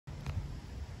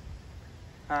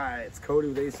Hi, it's Cody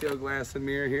with ACL Glass and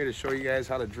Mirror here to show you guys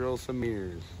how to drill some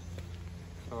mirrors.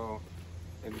 So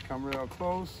if you come real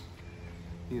close,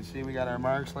 you can see we got our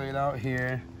marks laid out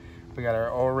here. We got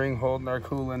our O-ring holding our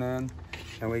coolant in,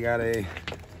 and we got a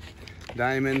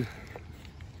diamond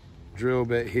drill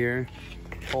bit here,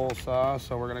 hole saw.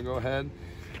 So we're gonna go ahead,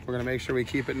 we're gonna make sure we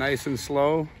keep it nice and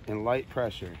slow and light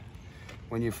pressure.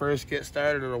 When you first get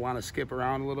started, it'll want to skip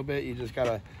around a little bit. You just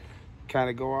gotta kind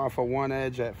of go off of one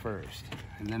edge at first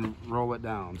and then roll it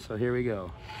down. So here we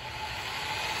go.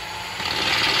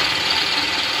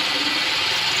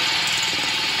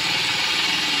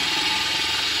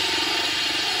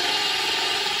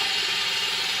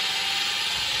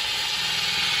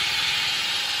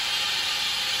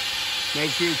 Make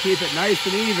sure you keep it nice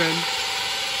and even.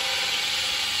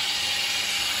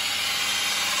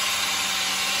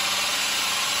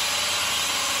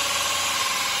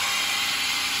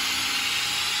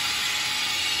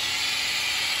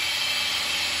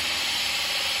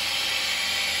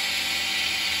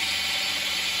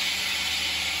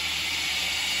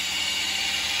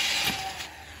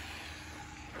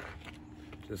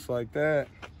 Just like that.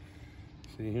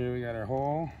 See here, we got our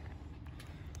hole.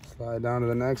 Slide down to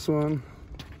the next one.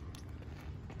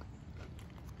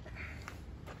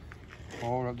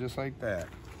 Hold up just like that.